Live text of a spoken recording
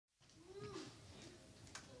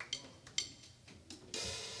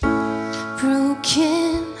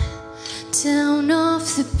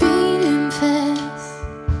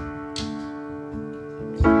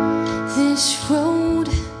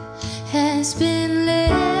been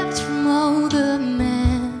left from all the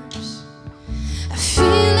maps. I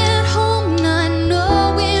feel at home not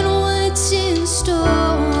knowing what's in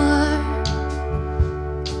store,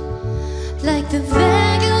 like the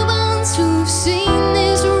vagabonds who've seen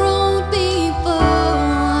this road before.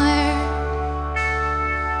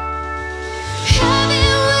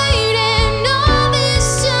 Having waited all this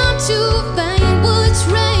time to find what's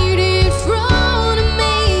right in front of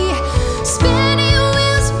me, spinning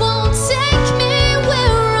wheels won't take me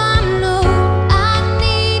where I know I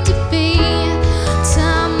need to be.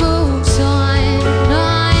 Time moves on,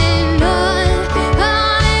 on, on,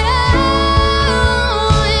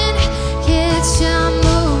 on. Yeah, time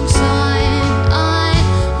moves on, on,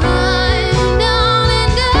 on,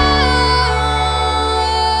 and on.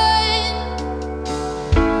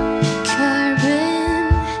 Carbon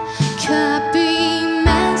copy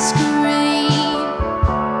masquerade,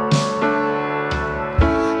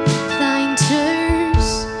 blinders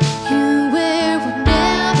you wear will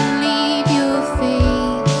never leave your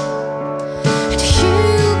face, and you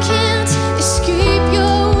can't escape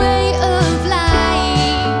your way of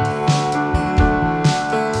life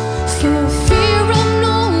for fear of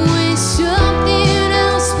knowing something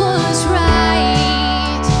else was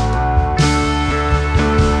right.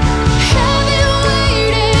 Having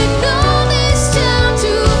waited all this time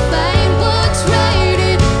to find what's right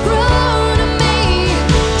in front of me,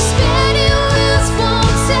 spinning wheels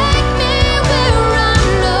won't take me where I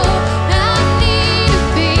know I need to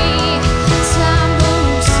be. Time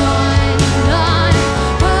moves on, on,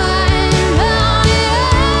 on,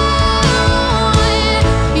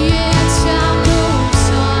 yeah, time moves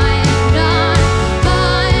on,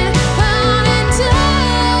 and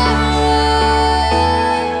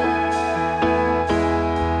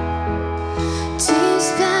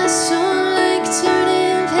days pass on like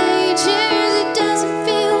turning pages. It doesn't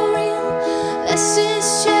feel real,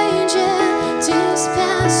 lessons changing. Days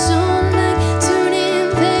pass on like turning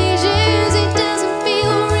pages. It doesn't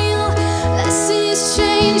feel real, lessons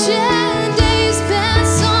changing. Days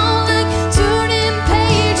pass on like turning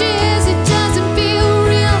pages. It doesn't feel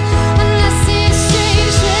real unless it's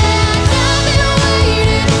changing. I've been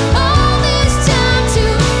waiting all this time to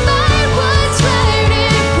find what's right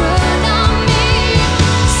in front of me.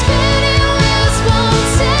 Spinning wheels won't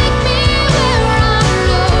take me where I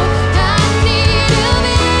know I need to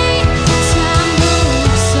be. Time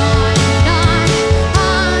moves on,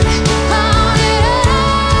 on, on, and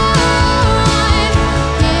on.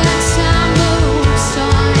 Yeah, time moves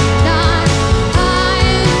on, on,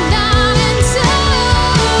 and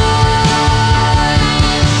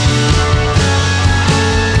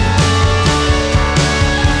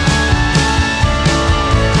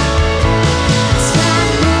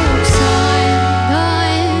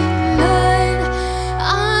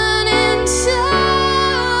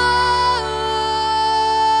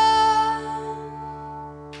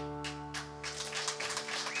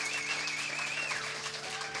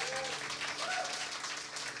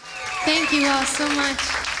Thank you all so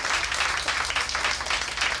much.